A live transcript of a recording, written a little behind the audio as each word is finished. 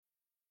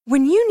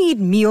When you need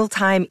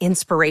mealtime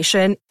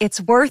inspiration,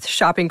 it's worth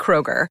shopping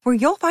Kroger, where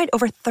you'll find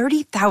over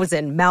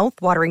 30,000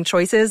 mouth-watering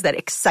choices that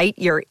excite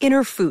your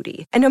inner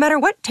foodie. And no matter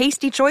what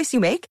tasty choice you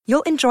make,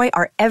 you'll enjoy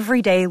our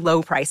everyday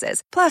low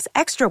prices, plus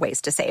extra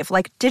ways to save,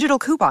 like digital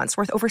coupons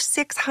worth over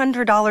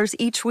 $600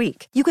 each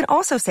week. You can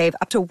also save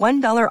up to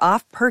 $1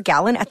 off per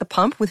gallon at the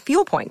pump with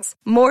fuel points.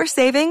 More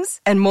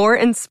savings and more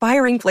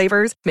inspiring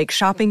flavors make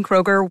shopping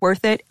Kroger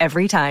worth it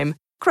every time.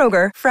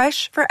 Kroger,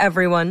 fresh for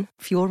everyone.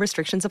 Fuel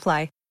restrictions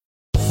apply.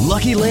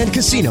 Lucky Land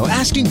Casino,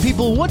 asking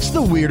people, what's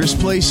the weirdest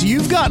place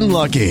you've gotten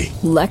lucky?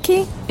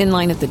 Lucky? In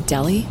line at the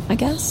deli, I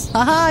guess?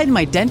 Aha, in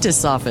my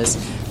dentist's office.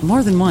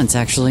 More than once,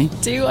 actually.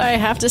 Do I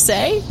have to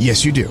say?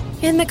 Yes, you do.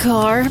 In the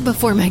car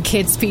before my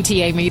kids'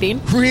 PTA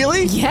meeting.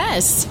 Really?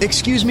 Yes.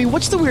 Excuse me,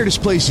 what's the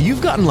weirdest place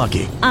you've gotten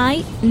lucky?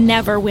 I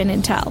never win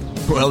and tell.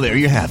 Well, there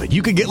you have it.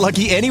 You can get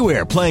lucky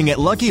anywhere, playing at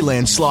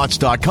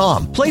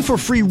LuckyLandSlots.com. Play for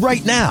free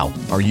right now.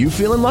 Are you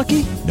feeling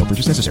lucky? No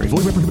purchase necessary. Void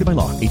where prohibited by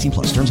law. 18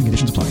 plus. Terms and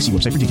conditions apply. See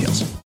website for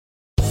details.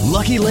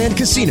 Lucky Land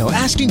Casino,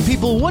 asking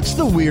people, what's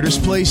the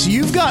weirdest place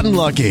you've gotten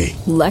lucky?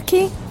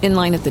 Lucky? In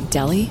line at the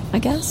deli, I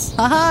guess?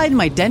 Aha, in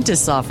my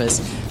dentist's office.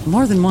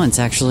 More than once,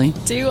 actually.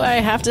 Do I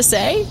have to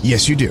say?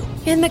 Yes, you do.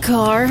 In the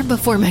car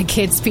before my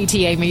kids'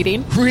 PTA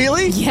meeting.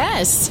 Really?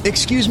 Yes.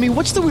 Excuse me,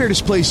 what's the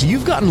weirdest place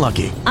you've gotten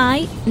lucky?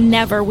 I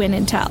never win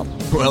and tell.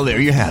 Well, there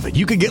you have it.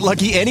 You can get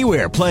lucky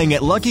anywhere, playing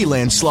at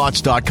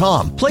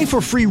LuckyLandSlots.com. Play for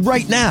free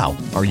right now.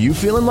 Are you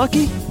feeling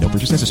lucky? No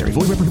purchase necessary.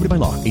 Void where prohibited by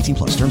law. 18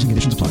 plus. Terms and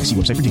conditions apply. See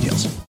website for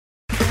details.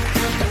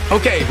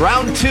 Okay,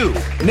 round two.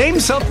 Name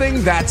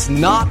something that's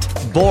not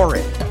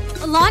boring.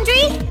 A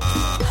laundry?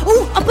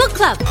 Ooh, a book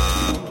club.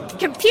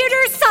 Computer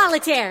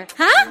solitaire,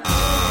 huh?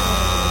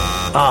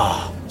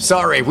 Ah,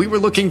 sorry, we were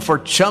looking for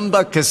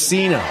Chumba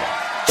Casino.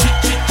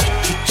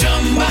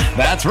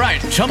 That's right,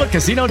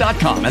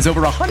 ChumbaCasino.com has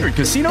over 100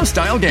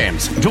 casino-style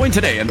games. Join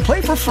today and play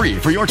for free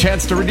for your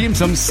chance to redeem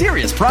some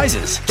serious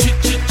prizes.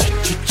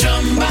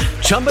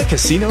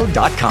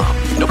 ChumbaCasino.com.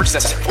 No purchase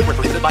necessary. Void where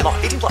prohibited by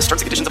law. 18 plus.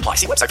 Terms and conditions apply.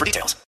 See website for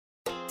details.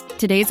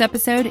 Today's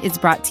episode is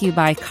brought to you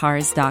by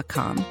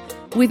Cars.com.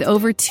 With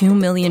over 2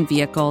 million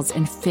vehicles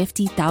and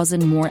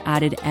 50,000 more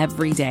added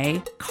every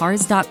day,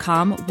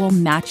 Cars.com will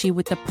match you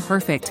with the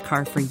perfect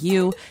car for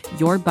you,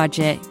 your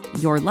budget,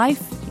 your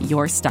life,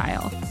 your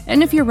style.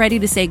 And if you're ready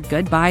to say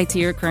goodbye to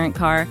your current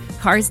car,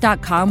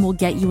 Cars.com will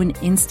get you an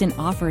instant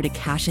offer to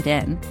cash it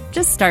in.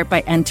 Just start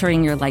by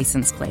entering your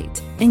license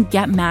plate and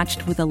get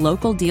matched with a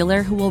local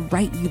dealer who will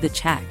write you the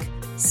check.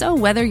 So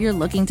whether you're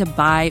looking to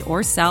buy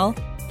or sell,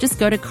 just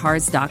go to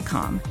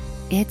Cars.com.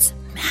 It's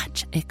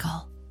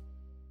magical.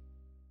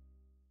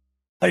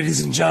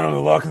 Ladies and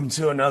gentlemen, welcome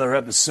to another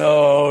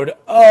episode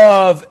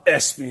of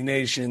SB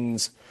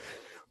Nation's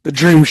The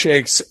Dream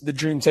Shakes, the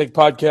Dream Take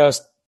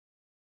podcast.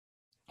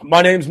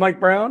 My name's Mike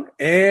Brown,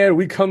 and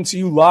we come to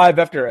you live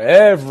after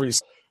every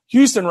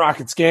Houston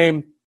Rockets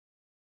game.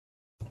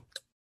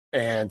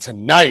 And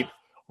tonight,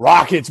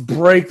 Rockets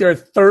break their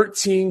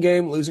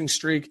 13-game losing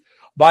streak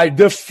by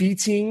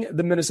defeating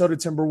the Minnesota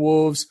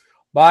Timberwolves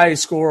by a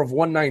score of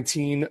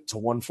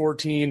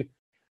 119-114.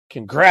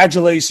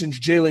 Congratulations,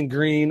 Jalen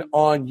Green,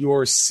 on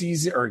your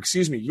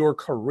your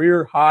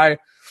career high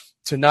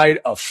tonight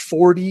of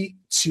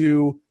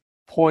 42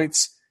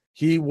 points.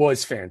 He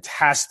was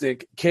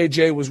fantastic.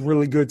 KJ was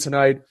really good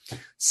tonight.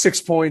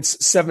 6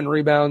 points, 7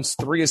 rebounds,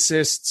 3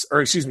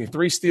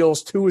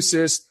 steals, 2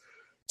 assists.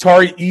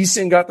 Tari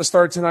Eason got the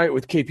start tonight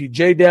with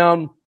KPJ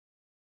down.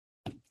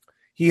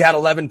 He had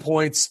 11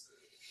 points,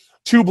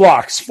 2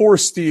 blocks, 4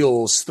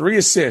 steals, 3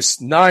 assists,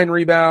 9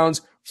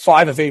 rebounds,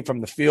 5 of 8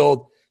 from the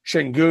field.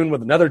 Şengün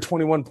with another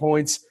 21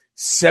 points,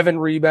 7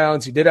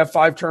 rebounds. He did have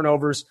 5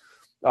 turnovers,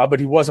 but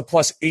he was a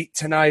 +8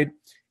 tonight.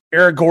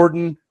 Eric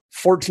Gordon,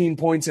 14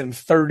 points in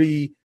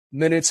 30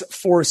 minutes,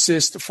 4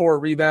 assists, 4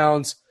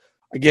 rebounds.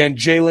 Again,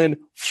 Jalen,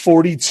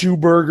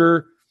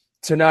 42-burger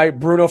tonight.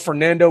 Bruno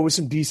Fernando with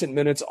some decent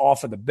minutes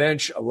off of the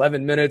bench,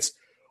 11 minutes,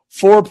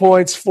 4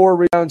 points, 4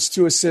 rebounds,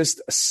 2 assists,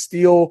 a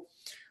steal.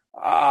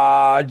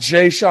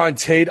 Jae'Sean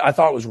Tate, I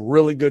thought was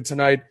really good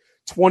tonight.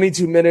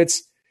 22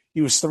 minutes. He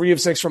was 3 of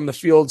 6 from the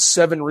field,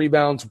 7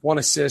 rebounds, 1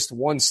 assist,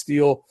 1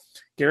 steal.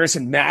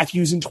 Garrison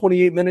Matthews in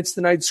 28 minutes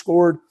tonight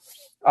scored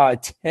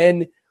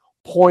 10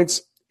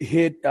 points,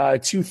 hit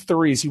 2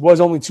 threes. He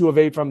was only 2 of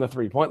 8 from the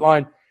three-point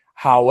line.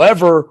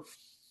 However,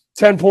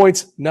 10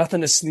 points,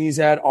 nothing to sneeze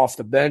at off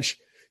the bench.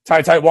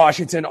 Ty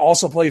Washington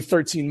also played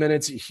 13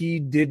 minutes. He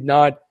did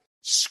not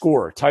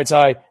score.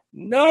 Ty,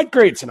 not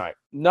great tonight.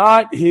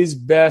 Not his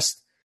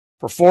best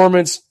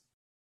performance.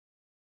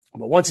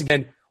 But once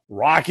again,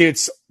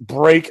 Rockets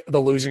break the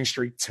losing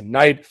streak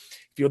tonight.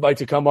 If you would like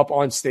to come up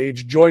on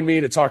stage, join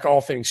me to talk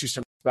all things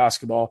Houston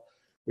basketball.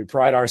 We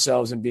pride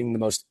ourselves in being the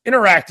most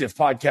interactive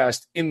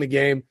podcast in the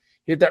game.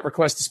 Hit that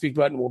request to speak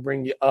button. We'll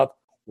bring you up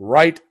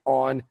right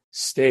on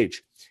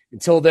stage.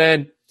 Until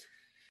then,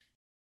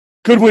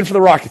 good win for the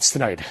Rockets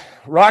tonight.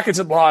 Rockets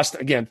had lost,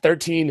 again,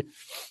 13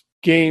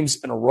 games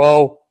in a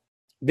row.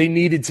 They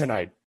needed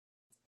tonight.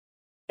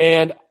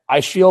 And I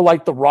feel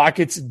like the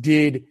Rockets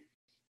did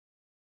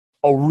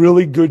a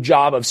really good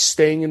job of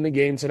staying in the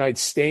game tonight,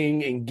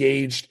 staying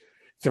engaged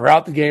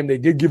throughout the game. They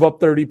did give up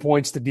 30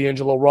 points to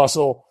D'Angelo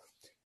Russell.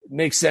 It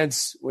makes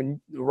sense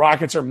when the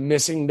Rockets are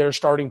missing their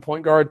starting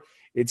point guard.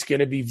 It's going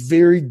to be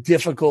very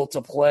difficult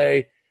to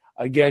play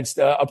against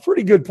a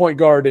pretty good point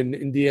guard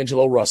in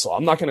D'Angelo Russell.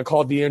 I'm not going to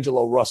call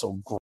D'Angelo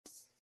Russell great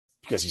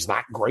because he's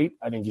not great.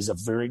 I think he's a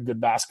very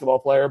good basketball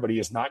player, but he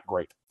is not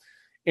great.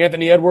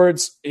 Anthony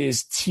Edwards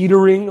is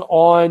teetering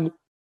on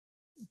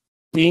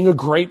being a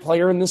great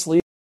player in this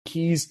league.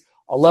 He's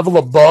a level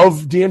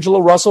above D'Angelo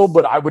Russell,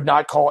 but I would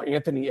not call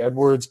Anthony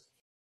Edwards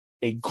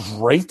a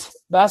great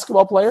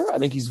basketball player. I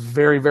think he's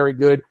very, very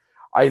good.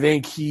 I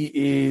think he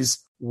is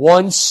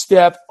one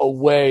step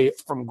away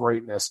from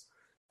greatness.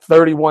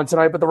 31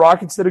 tonight, but the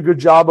Rockets did a good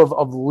job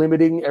of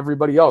limiting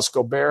everybody else.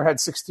 Gobert had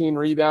 16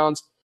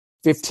 rebounds,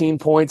 15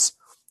 points.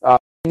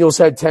 Daniels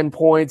had 10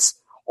 points.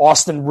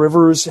 Austin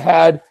Rivers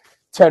had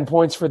 10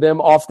 points for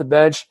them off the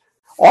bench.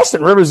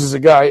 Austin Rivers is a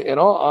guy, in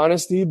all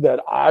honesty,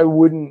 that I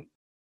wouldn't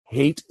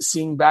hate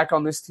seeing back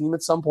on this team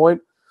at some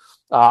point.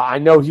 I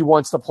know he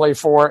wants to play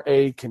for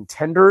a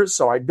contender,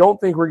 so I don't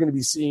think we're going to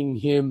be seeing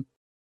him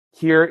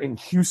here in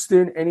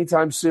Houston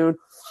anytime soon.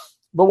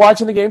 But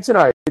watching the game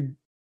tonight,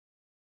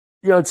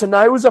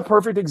 tonight was a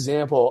perfect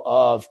example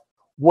of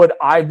what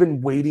I've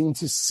been waiting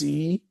to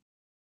see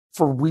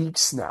for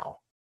weeks now.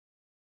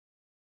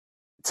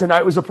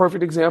 Tonight was a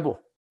perfect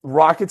example.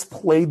 Rockets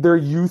played their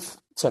youth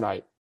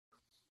tonight.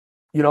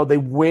 They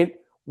went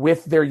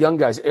with their young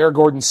guys. Eric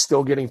Gordon's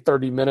still getting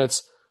 30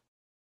 minutes.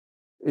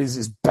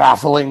 Is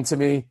baffling to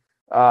me.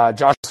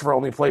 Josh Christopher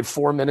only played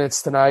 4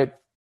 minutes tonight.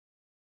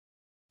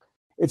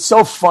 It's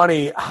so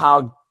funny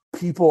how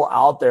people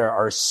out there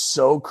are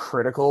so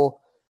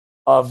critical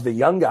of the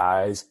young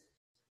guys,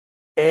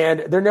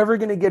 and they're never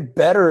going to get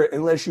better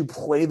unless you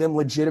play them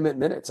legitimate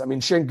minutes. I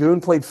mean,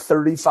 Şengün played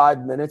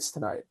 35 minutes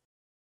tonight.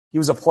 He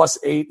was a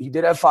 +8. He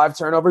did have 5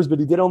 turnovers, but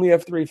he did only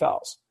have 3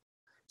 fouls.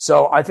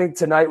 So I think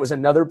tonight was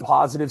another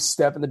positive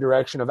step in the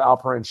direction of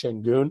Alperen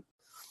Şengün.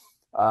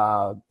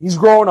 He's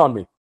growing on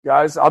me,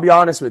 guys. I'll be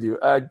honest with you.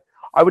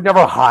 I would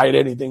never hide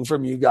anything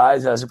from you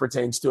guys as it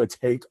pertains to a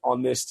take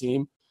on this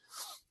team.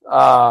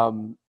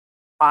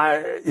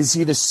 Is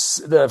he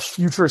the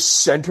future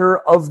center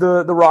of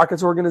the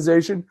Rockets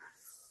organization?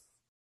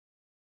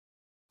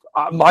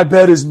 My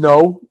bet is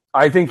no.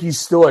 I think he's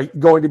still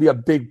going to be a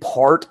big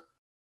part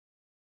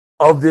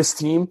of this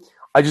team.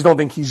 I just don't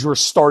think he's your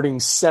starting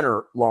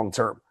center long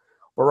term.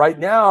 But right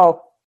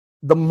now,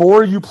 the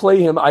more you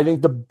play him, I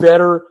think the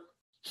better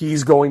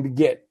he's going to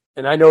get.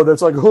 And I know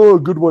that's like, oh,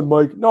 good one,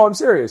 Mike. No, I'm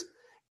serious.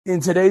 In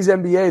today's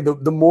NBA,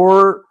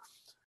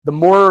 the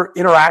more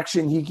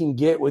interaction he can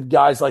get with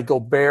guys like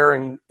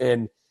Gobert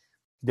and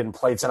didn't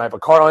play tonight,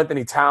 but Karl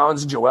Anthony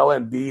Towns, Joel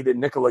Embiid, and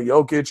Nikola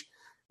Jokic,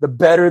 the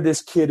better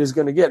this kid is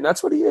going to get. And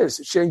that's what he is.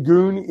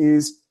 Şengün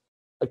is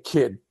a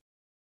kid.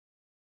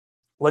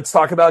 Let's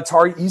talk about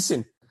Tari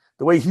Eason.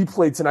 The way he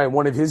played tonight,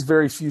 one of his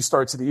very few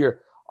starts of the year.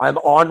 I'm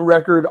on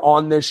record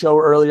on this show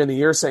earlier in the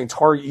year saying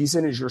Tari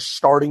Eason is your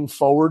starting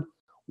forward,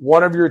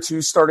 one of your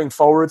 2 starting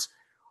forwards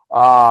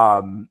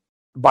by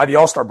the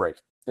All-Star break.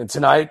 And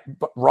tonight,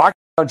 Rock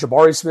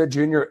Jabari Smith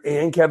Jr.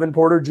 and Kevin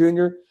Porter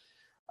Jr.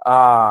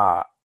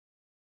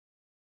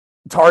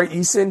 Tari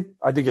Eason,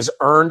 I think, has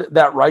earned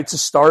that right to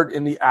start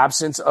in the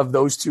absence of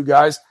those 2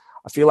 guys.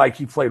 I feel like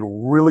he played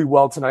really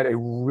well tonight, a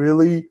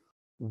really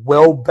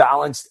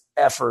well-balanced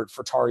effort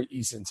for Tari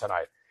Eason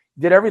tonight.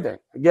 He did everything.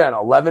 Again,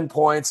 11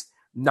 points,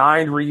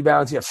 9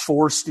 rebounds. He had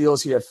 4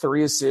 steals. He had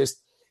 3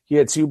 assists. He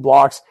had 2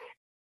 blocks.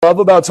 What I love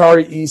about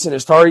Tari Eason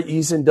is Tari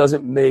Eason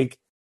doesn't make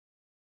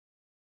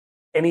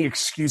any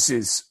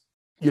excuses,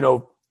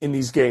 in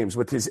these games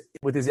with his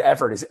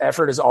effort. His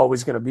effort is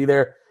always going to be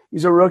there.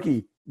 He's a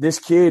rookie. This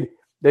kid,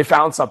 they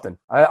found something.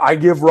 I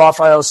give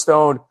Rafael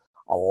Stone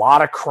a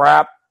lot of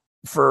crap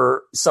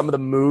for some of the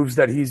moves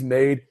that he's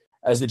made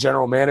as the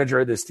general manager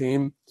of this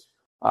team.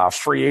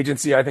 Free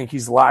agency, I think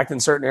he's lacked in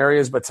certain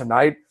areas, but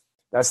tonight,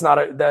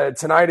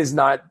 tonight is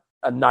not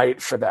a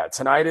night for that.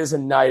 Tonight is a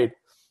night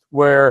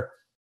where,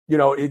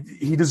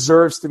 he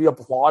deserves to be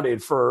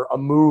applauded for a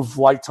move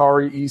like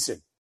Tari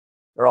Eason.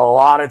 There are a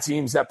lot of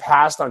teams that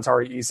passed on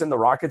Tari Eason. The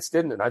Rockets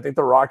didn't, and I think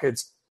the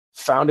Rockets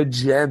found a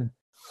gem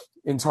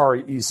in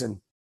Tari Eason.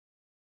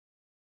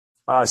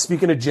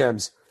 Speaking of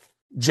gems,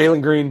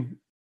 Jalen Green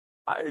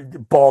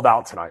balled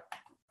out tonight.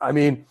 I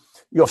mean,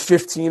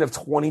 15 of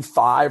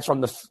 25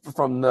 from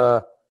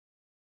the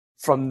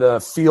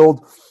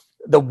field.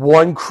 The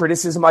one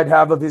criticism I'd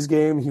have of his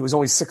game, he was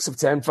only 6 of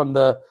 10 from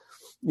the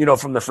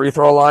free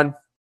throw line.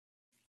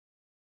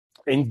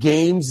 In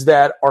games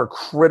that are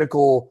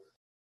critical,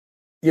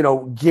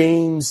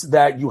 games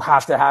that you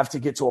have to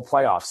get to a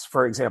playoffs,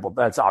 for example.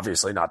 That's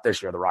obviously not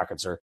this year. The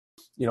Rockets are,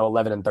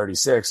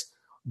 11-36.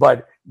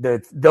 But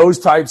those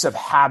types of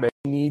habits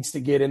needs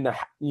to get in the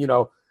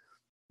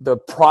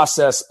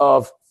process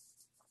of,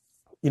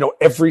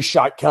 every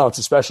shot counts,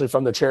 especially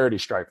from the charity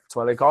stripe. That's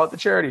why they call it the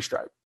charity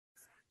stripe.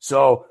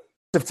 So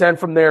 6 of 10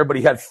 from there, but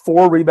he had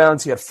 4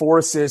 rebounds. He had 4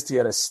 assists. He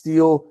had a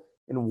steal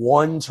and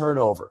 1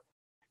 turnover.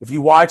 If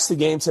you watch the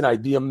game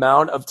tonight, the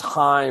amount of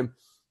time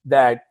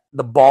that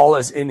the ball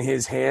is in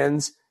his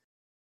hands,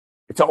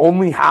 to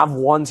only have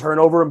one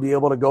turnover and be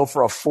able to go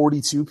for a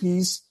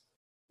 42-piece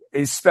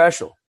is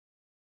special.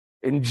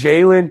 And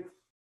Jalen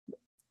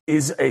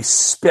is a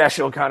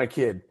special kind of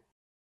kid.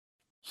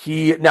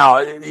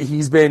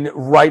 He's been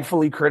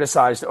rightfully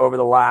criticized over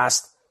the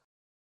last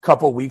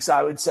couple weeks,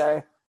 I would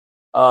say,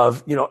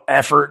 of,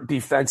 effort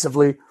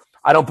defensively.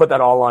 I don't put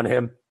that all on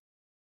him.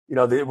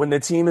 When the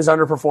team is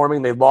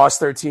underperforming, they've lost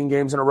 13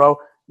 games in a row,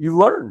 you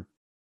learn.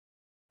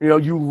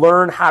 You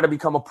learn how to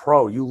become a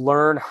pro. You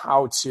learn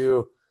how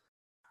to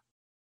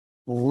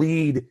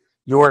lead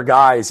your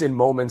guys in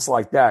moments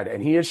like that.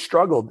 And he has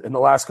struggled in the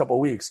last couple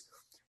of weeks.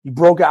 He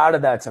broke out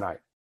of that tonight.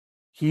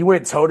 He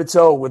went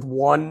toe-to-toe with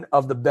one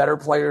of the better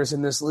players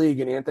in this league,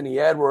 in Anthony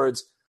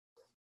Edwards.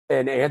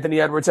 And Anthony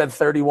Edwards had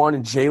 31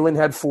 and Jalen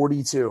had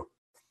 42.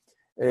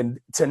 And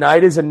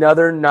tonight is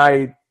another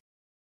night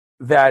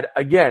that,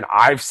 again,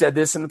 I've said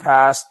this in the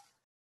past.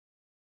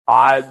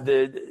 I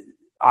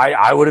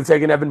would have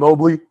taken Evan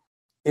Mobley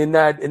in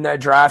that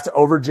draft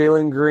over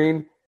Jalen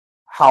Green.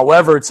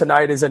 However,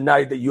 tonight is a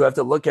night that you have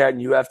to look at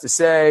and you have to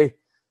say,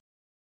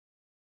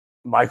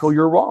 Michael,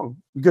 you're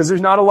wrong. Because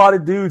there's not a lot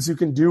of dudes who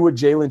can do what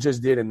Jalen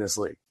just did in this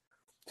league.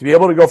 To be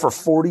able to go for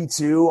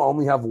 42,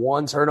 only have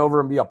one turnover,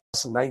 and be a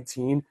plus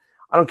 19,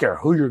 I don't care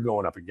who you're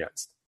going up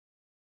against.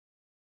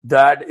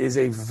 That is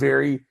a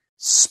very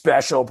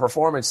special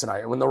performance tonight.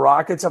 And when the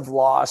Rockets have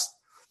lost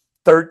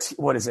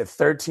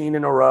 13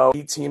 in a row,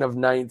 18 of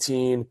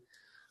 19,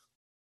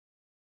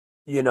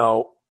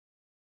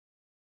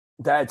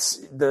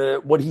 that's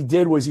what he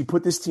did was he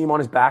put this team on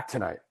his back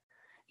tonight.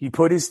 He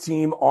put his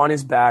team on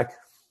his back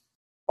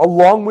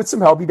along with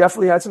some help. He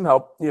definitely had some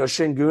help.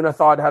 Şengün, I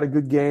thought, had a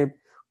good game.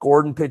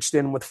 Gordon pitched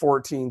in with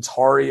 14.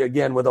 Tari,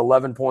 again, with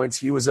 11 points.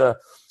 He was a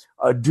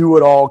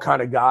do-it-all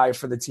kind of guy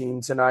for the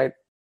team tonight.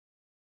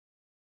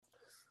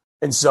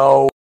 And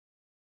so,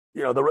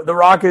 the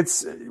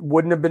Rockets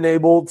wouldn't have been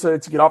able to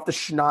get off the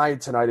schneid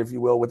tonight, if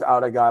you will,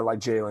 without a guy like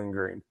Jalen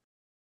Green.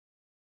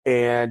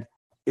 And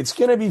it's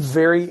going to be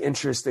very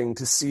interesting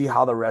to see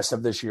how the rest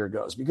of this year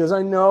goes, because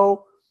I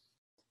know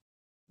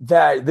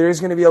that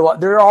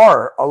there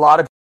are a lot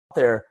of people out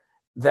there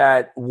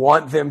that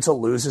want them to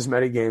lose as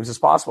many games as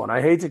possible. And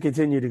I hate to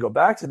continue to go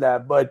back to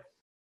that, but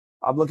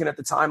I'm looking at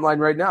the timeline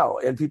right now,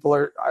 and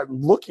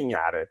I'm looking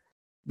at it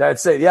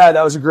that say, yeah,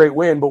 that was a great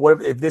win, but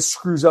what if this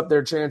screws up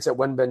their chance at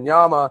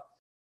Wembanyama,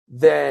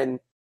 then,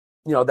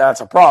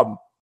 that's a problem.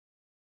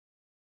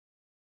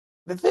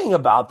 The thing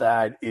about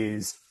that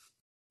is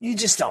you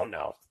just don't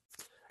know.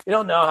 You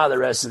don't know how the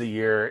rest of the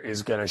year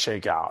is going to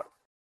shake out.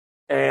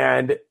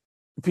 And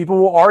people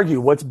will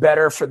argue what's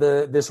better for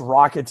this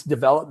Rockets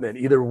development,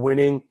 either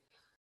winning,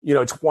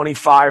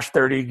 25,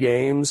 30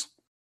 games,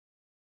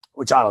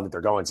 which I don't think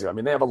they're going to. I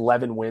mean, they have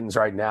 11 wins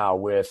right now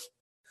with,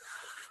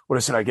 what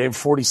is tonight, game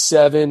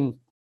 47.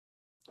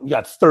 You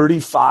got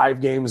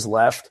 35 games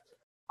left.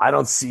 I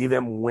don't see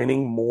them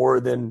winning more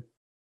than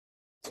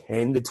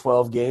 10 to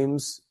 12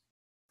 games.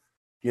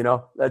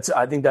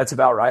 I think that's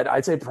about right.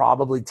 I'd say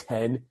probably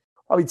 10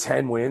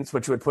 wins,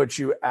 which would put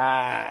you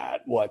at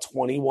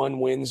 21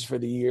 wins for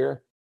the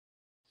year.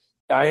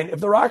 I mean, if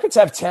the Rockets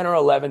have 10 or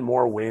 11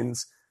 more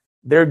wins,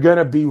 they're going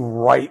to be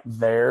right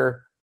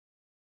there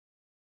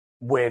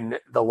when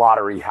the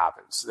lottery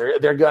happens.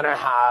 They're going to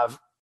have,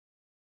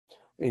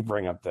 let me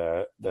bring up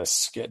the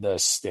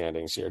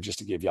standings here just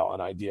to give y'all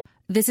an idea.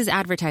 This is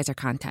advertiser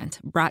content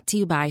brought to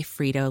you by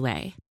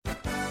Frito-Lay.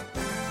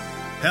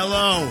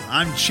 Hello,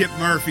 I'm Chip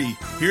Murphy,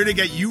 here to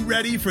get you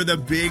ready for the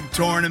big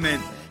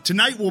tournament.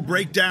 Tonight we'll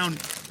break down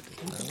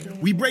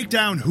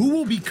who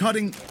will be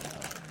cutting.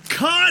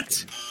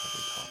 Cut!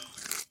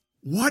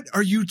 What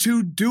are you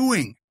two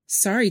doing?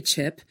 Sorry,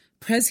 Chip.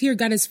 Prez here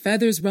got his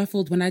feathers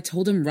ruffled when I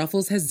told him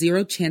Ruffles has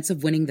zero chance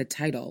of winning the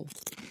title.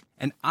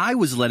 And I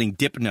was letting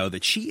Dip know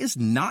that she is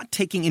not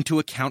taking into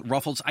account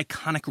Ruffles'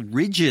 iconic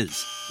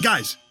ridges.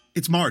 Guys,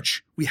 it's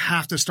March. We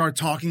have to start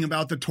talking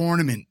about the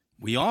tournament.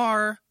 We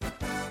are.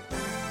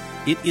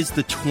 It is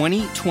the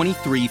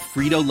 2023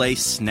 Frito-Lay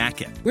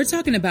Snack It. We're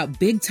talking about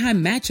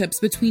big-time matchups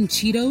between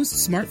Cheetos,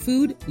 Smart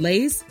Food,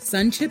 Lay's,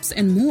 Sun Chips,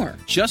 and more.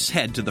 Just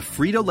head to the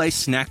Frito-Lay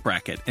Snack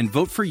Bracket and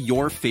vote for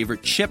your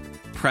favorite chip,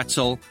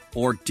 pretzel,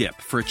 or dip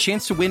for a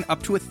chance to win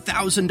up to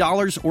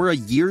 $1,000 or a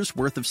year's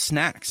worth of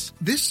snacks.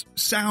 This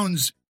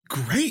sounds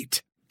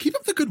great. Keep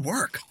up the good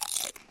work.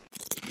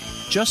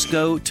 Just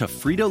go to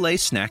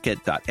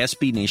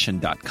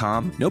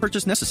fritolaysnackit.sbnation.com. No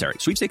purchase necessary.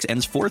 Sweepstakes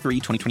ends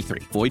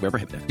 4/3/2023. Void where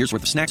prohibited. Year's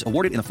worth of snacks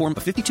awarded in the form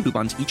of 52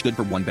 coupons, each good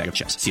for one bag of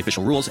chips. See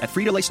official rules at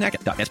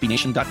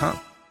fritolaysnackit.sbnation.com.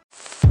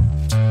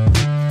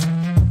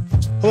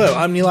 Hello,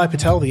 I'm Nilay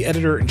Patel, the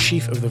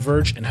editor-in-chief of The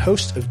Verge and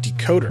host of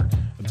Decoder,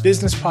 a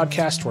business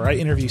podcast where I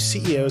interview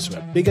CEOs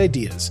about big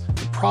ideas,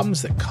 the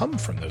problems that come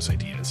from those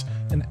ideas,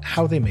 and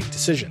how they make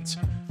decisions.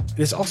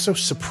 It is also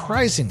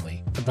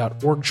surprisingly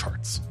about org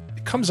charts.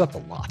 It comes up a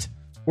lot.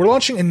 We're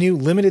launching a new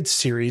limited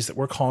series that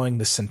we're calling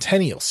the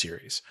Centennial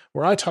Series,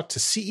 where I talk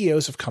to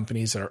CEOs of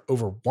companies that are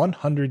over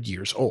 100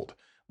 years old.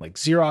 like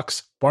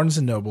Xerox,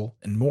 Barnes & Noble,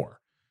 and more.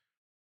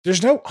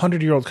 There's no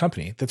 100-year-old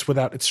company that's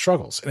without its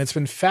struggles, and it's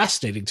been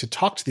fascinating to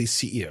talk to these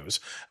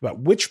CEOs about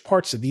which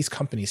parts of these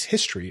companies'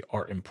 history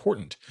are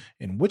important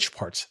and which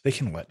parts they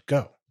can let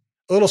go.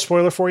 A little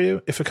spoiler for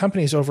you, if a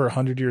company is over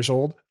 100 years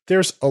old,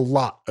 there's a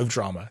lot of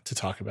drama to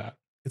talk about.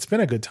 It's been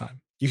a good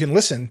time. You can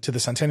listen to the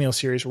Centennial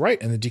series right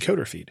in the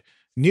Decoder feed.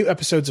 New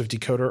episodes of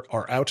Decoder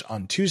are out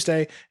on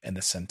Tuesday, and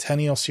the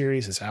Centennial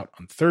series is out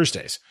on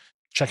Thursdays.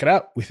 Check it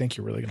out. We think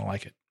you're really going to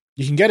like it.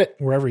 You can get it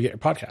wherever you get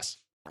your podcasts.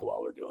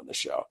 While we're doing the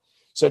show.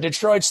 So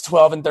Detroit's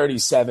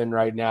 12-37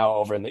 right now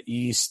over in the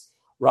East.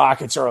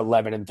 Rockets are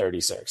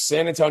 11-36.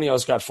 San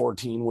Antonio's got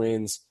 14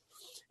 wins,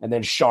 and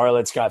then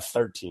Charlotte's got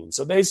 13.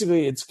 So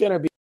basically, it's going to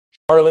be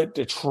Charlotte,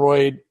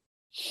 Detroit,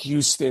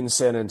 Houston,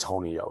 San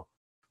Antonio.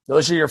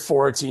 Those are your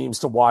four teams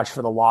to watch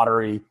for the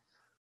lottery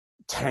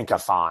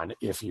tankathon,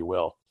 if you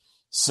will.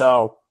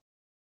 So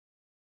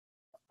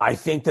I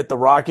think that the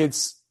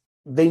Rockets,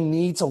 they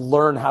need to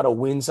learn how to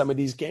win some of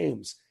these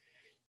games.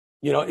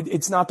 You know,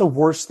 it's not the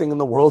worst thing in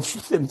the world for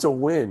them to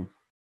win.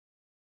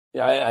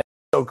 Yeah, it's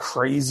so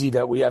crazy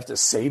that we have to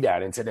say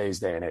that in today's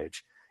day and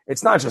age.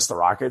 It's not just the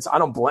Rockets. I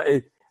don't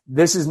blame.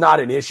 This is not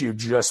an issue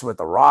just with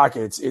the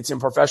Rockets. It's in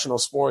professional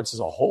sports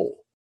as a whole.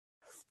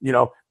 You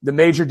know, the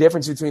major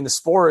difference between the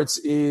sports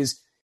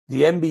is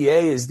the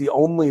NBA is the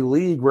only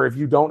league where if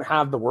you don't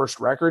have the worst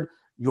record,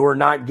 you're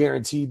not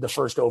guaranteed the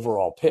first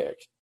overall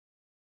pick.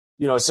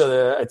 You know,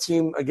 so a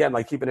team, again,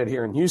 like keeping it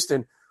here in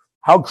Houston,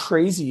 how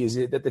crazy is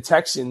it that the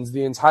Texans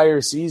the entire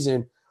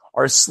season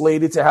are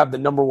slated to have the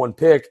number one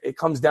pick? It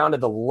comes down to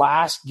the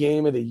last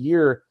game of the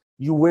year.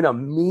 You win a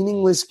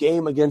meaningless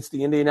game against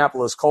the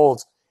Indianapolis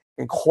Colts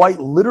and quite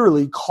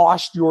literally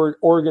cost your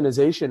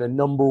organization a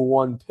number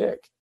one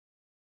pick.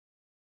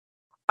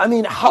 I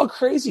mean, how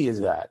crazy is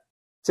that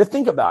to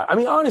think about? I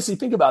mean, honestly,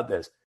 think about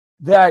this,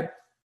 that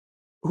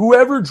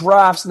whoever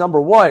drafts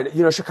number one,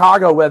 you know,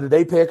 Chicago, whether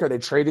they pick or they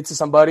trade it to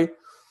somebody,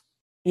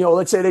 you know,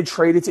 let's say they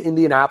trade it to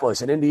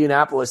Indianapolis and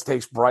Indianapolis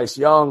takes Bryce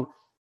Young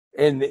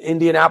and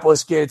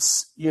Indianapolis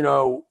gets,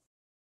 10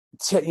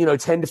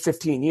 to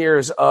 15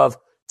 years of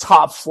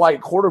top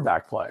flight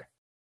quarterback play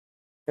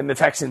and the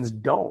Texans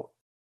don't.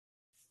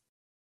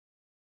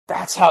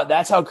 That's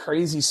how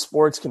crazy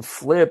sports can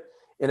flip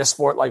in a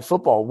sport like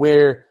football,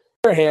 where on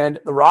the other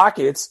hand, the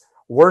Rockets,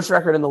 worst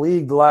record in the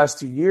league the last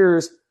 2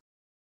 years,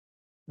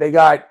 they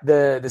got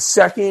the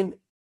second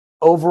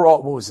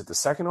overall, what was it, the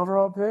second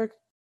overall pick?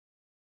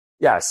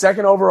 Yeah,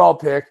 second overall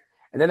pick,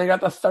 and then they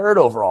got the third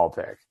overall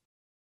pick.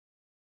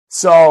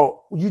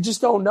 So you just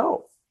don't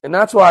know. And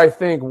that's why I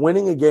think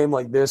winning a game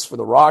like this for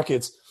the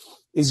Rockets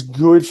is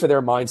good for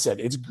their mindset.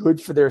 It's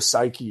good for their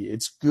psyche.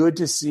 It's good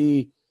to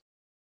see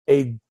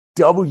a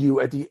W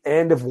at the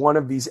end of one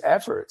of these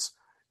efforts.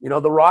 You know,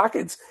 the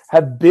Rockets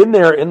have been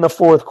there in the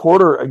fourth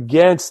quarter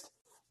against,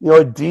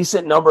 a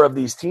decent number of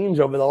these teams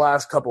over the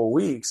last couple of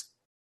weeks.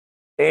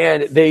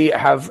 And they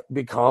have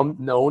become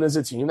known as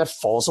a team that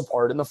falls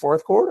apart in the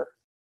fourth quarter.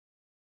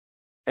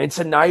 And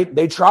tonight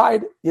they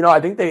tried. I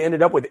think they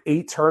ended up with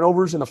 8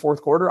 turnovers in the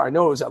fourth quarter. I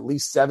know it was at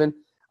least 7.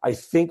 I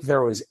think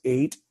there was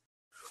 8.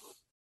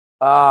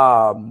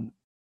 And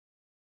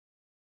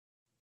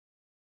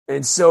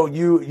so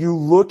you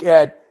look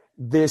at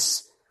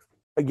this,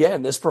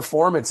 again, this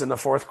performance in the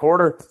fourth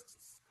quarter.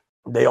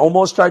 They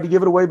almost tried to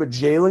give it away, but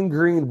Jalen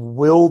Green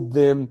willed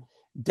them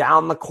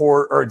down the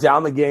court, or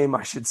down the game,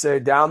 I should say,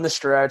 down the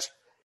stretch,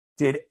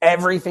 did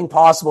everything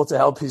possible to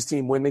help his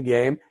team win the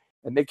game,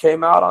 and they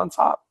came out on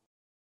top.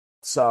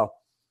 So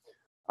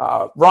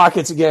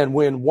Rockets, again,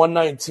 win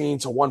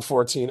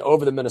 119-114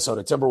 over the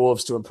Minnesota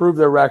Timberwolves to improve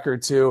their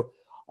record to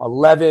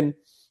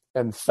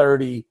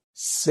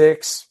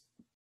 11-36.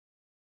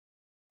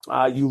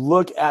 You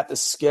look at the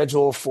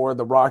schedule for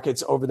the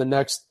Rockets over the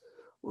next,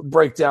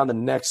 break down the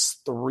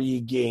next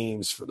 3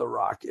 games for the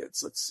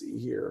Rockets. Let's see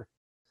here.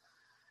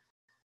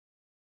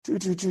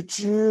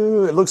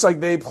 It looks like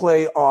they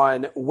play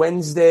on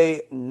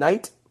Wednesday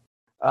night.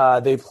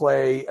 They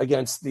play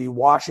against the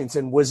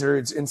Washington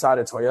Wizards inside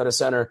of Toyota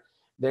Center.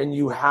 Then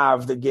you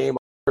have the game on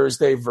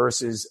Thursday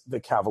versus the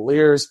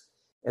Cavaliers.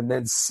 And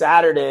then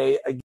Saturday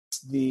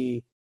against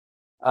the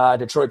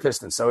Detroit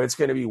Pistons. So it's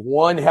going to be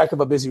one heck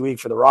of a busy week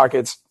for the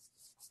Rockets.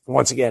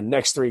 Once again,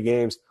 next 3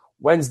 games,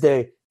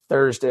 Wednesday,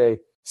 Thursday,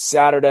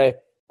 Saturday.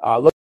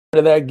 Looking forward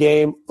to that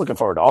game. Looking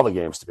forward to all the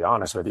games, to be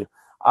honest with you.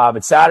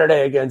 But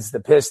Saturday against the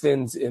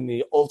Pistons in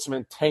the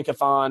ultimate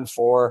tankathon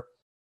for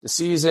the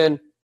season.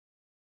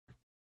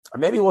 Or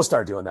maybe we'll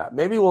start doing that.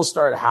 Maybe we'll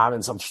start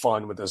having some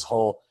fun with this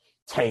whole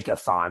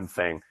tankathon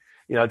thing.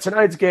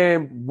 Tonight's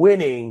game,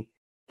 winning,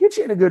 gets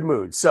you in a good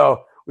mood.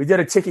 So we did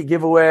a ticket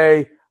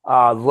giveaway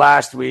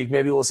last week.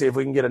 Maybe we'll see if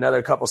we can get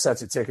another couple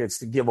sets of tickets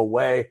to give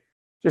away.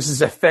 Just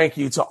as a thank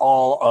you to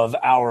all of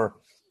our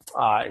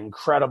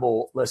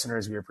incredible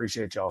listeners. We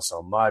appreciate y'all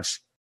so much.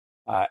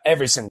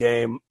 Every single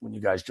game, when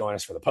you guys join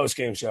us for the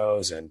post-game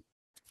shows and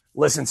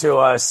listen to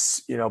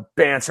us,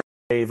 banter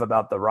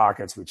about the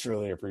Rockets, we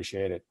truly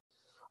appreciate it.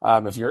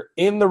 If you're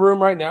in the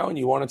room right now and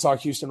you want to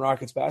talk Houston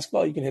Rockets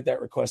basketball, you can hit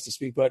that request to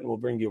speak button. We'll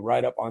bring you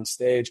right up on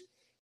stage.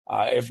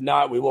 If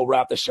not, we will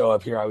wrap the show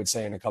up here, I would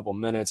say, in a couple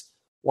minutes.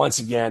 Once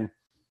again,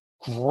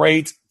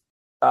 great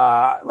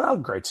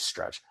to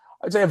stretch.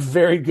 I'd say a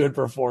very good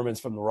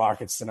performance from the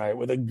Rockets tonight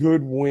with a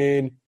good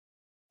win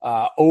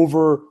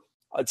over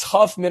a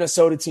tough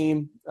Minnesota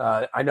team.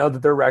 I know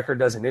that their record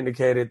doesn't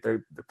indicate it.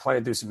 They're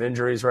playing through some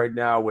injuries right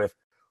now with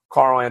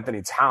Karl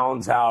Anthony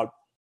Towns out.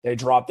 They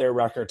dropped their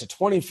record to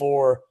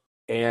 24-25.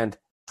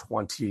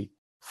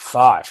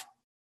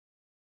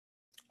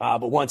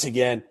 But once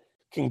again,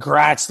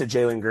 congrats to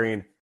Jalen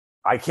Green.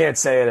 I can't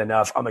say it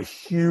enough. I'm a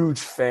huge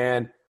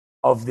fan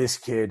of this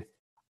kid.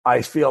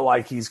 I feel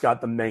like he's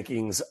got the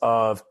makings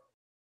of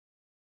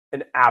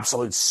an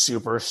absolute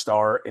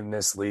superstar in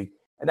this league.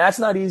 And that's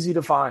not easy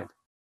to find.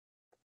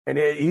 And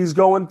he's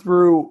going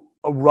through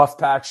a rough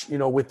patch,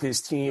 with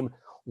his team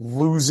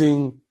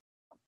losing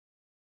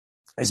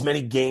as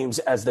many games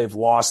as they've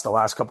lost the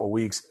last couple of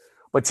weeks.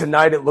 But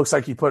tonight it looks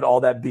like he put all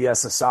that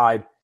BS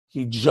aside.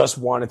 He just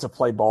wanted to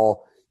play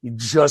ball. He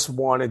just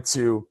wanted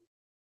to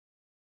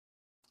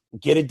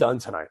get it done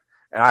tonight.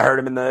 And I heard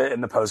him in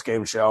the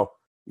post-game show,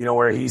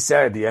 where he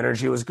said the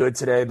energy was good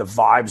today. The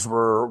vibes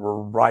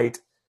were right.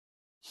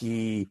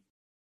 He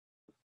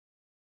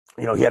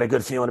had a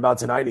good feeling about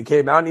tonight. He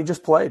came out and he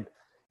just played.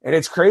 And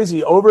it's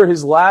crazy. Over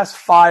his last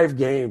 5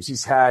 games,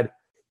 he's had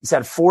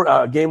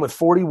a game with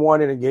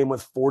 41 and a game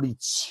with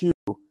 42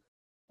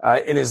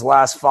 in his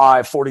last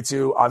 5.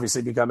 42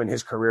 obviously becoming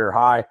his career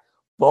high.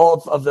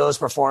 Both of those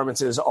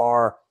performances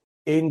are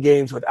in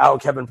games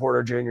without Kevin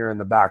Porter Jr. in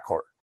the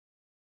backcourt.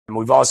 And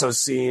we've also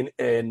seen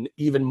an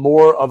even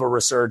more of a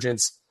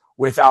resurgence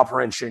with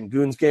Alperen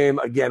Şengün's game,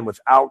 again,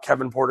 without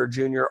Kevin Porter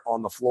Jr.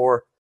 on the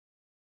floor.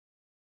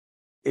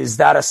 Is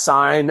that a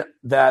sign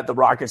that the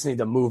Rockets need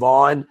to move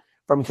on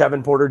from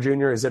Kevin Porter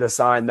Jr.? Is it a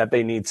sign that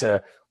they need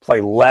to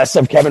play less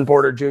of Kevin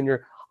Porter Jr.?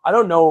 I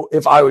don't know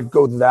if I would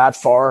go that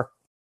far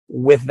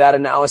with that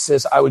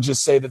analysis. I would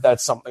just say that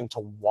that's something to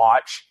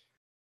watch.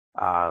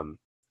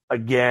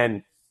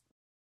 Again,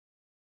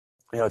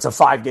 it's a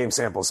 5-game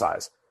sample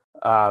size.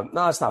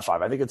 No, it's not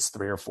 5. I think it's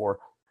 3 or 4.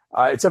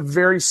 It's a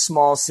very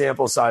small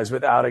sample size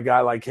without a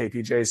guy like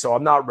KPJ, so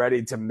I'm not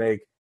ready to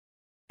make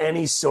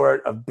any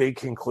sort of big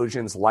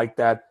conclusions like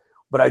that.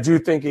 But I do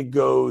think it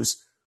goes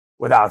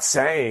without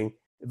saying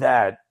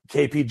that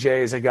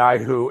KPJ is a guy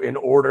who, in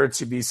order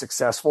to be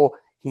successful,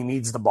 he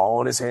needs the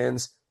ball in his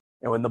hands.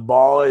 And when the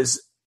ball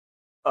is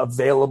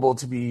available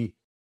to be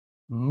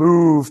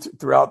moved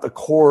throughout the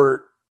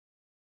court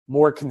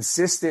more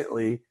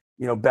consistently,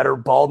 better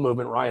ball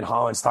movement. Ryan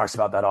Hollins talks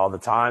about that all the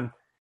time.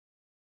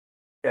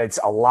 It's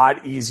a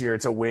lot easier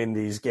to win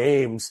these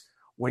games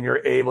when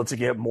you're able to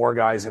get more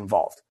guys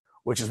involved,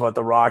 which is what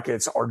the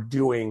Rockets are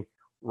doing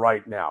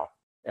right now.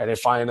 And it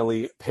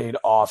finally paid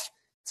off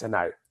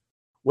tonight.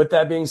 With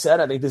that being said,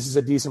 I think this is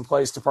a decent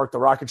place to park the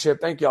rocket ship.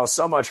 Thank you all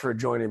so much for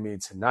joining me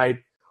tonight.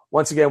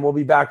 Once again, we'll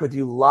be back with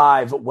you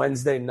live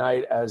Wednesday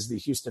night as the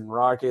Houston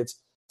Rockets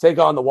take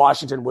on the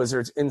Washington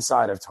Wizards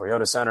inside of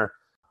Toyota Center.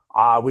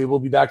 We will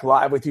be back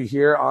live with you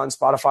here on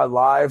Spotify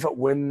Live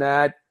when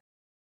that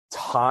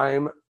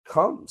time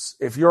comes.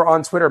 If you're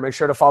on Twitter, make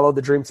sure to follow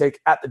The Dream Take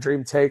at The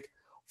Dream Take.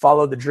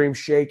 Follow The Dream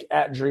Shake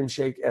at Dream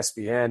Shake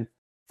SBN.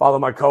 Follow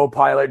my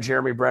co-pilot,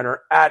 Jeremy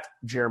Brenner, at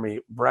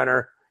Jeremy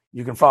Brenner.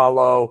 You can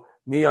follow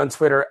me on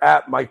Twitter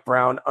at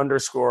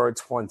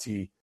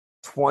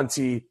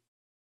MikeBrown_2020.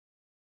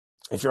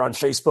 If you're on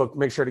Facebook,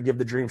 make sure to give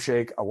The Dream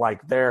Shake a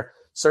like there.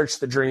 Search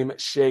The Dream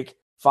Shake.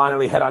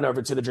 Finally, head on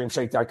over to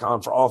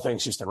thedreamshake.com for all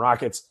things Houston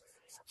Rockets.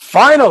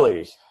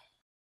 Finally,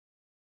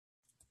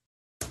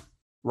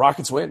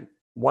 Rockets win.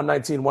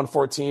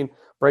 119-114,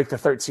 break the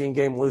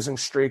 13-game losing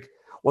streak.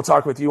 We'll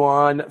talk with you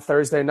on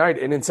Thursday night.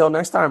 And until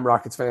next time,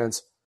 Rockets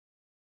fans,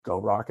 go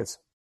Rockets.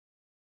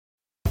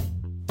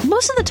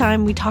 Most of the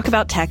time, we talk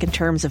about tech in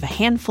terms of a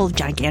handful of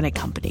gigantic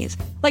companies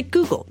like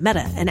Google,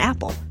 Meta, and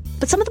Apple.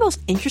 But some of the most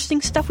interesting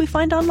stuff we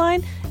find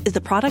online is the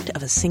product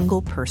of a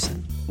single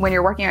person. When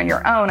you're working on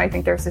your own, I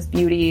think there's this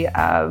beauty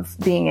of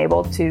being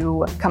able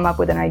to come up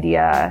with an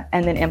idea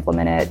and then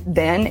implement it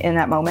then in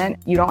that moment.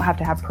 You don't have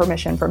to have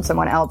permission from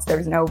someone else.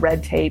 There's no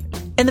red tape.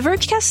 In the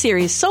Vergecast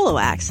series Solo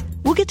Acts,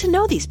 we'll get to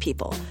know these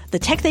people, the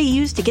tech they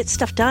use to get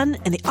stuff done,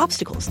 and the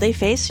obstacles they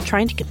face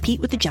trying to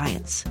compete with the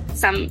giants.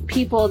 Some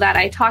people that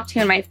I talk to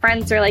and my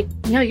friends are like,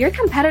 your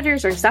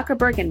competitors are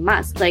Zuckerberg and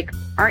Musk. Like,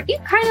 aren't you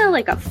kind of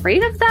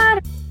afraid of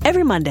that?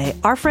 Every Monday,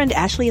 our friend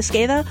Ashley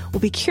Esqueda will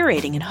be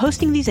curating and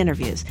hosting these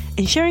interviews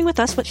and sharing with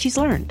us what she's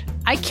learned.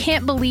 I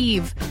can't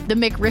believe the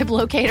McRib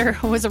locator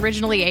was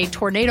originally a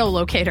tornado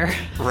locator.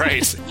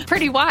 Right.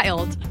 Pretty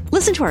wild.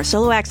 Listen to our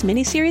Solo Acts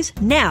miniseries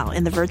now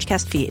in the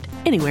Vergecast feed,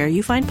 anywhere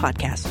you find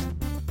podcasts.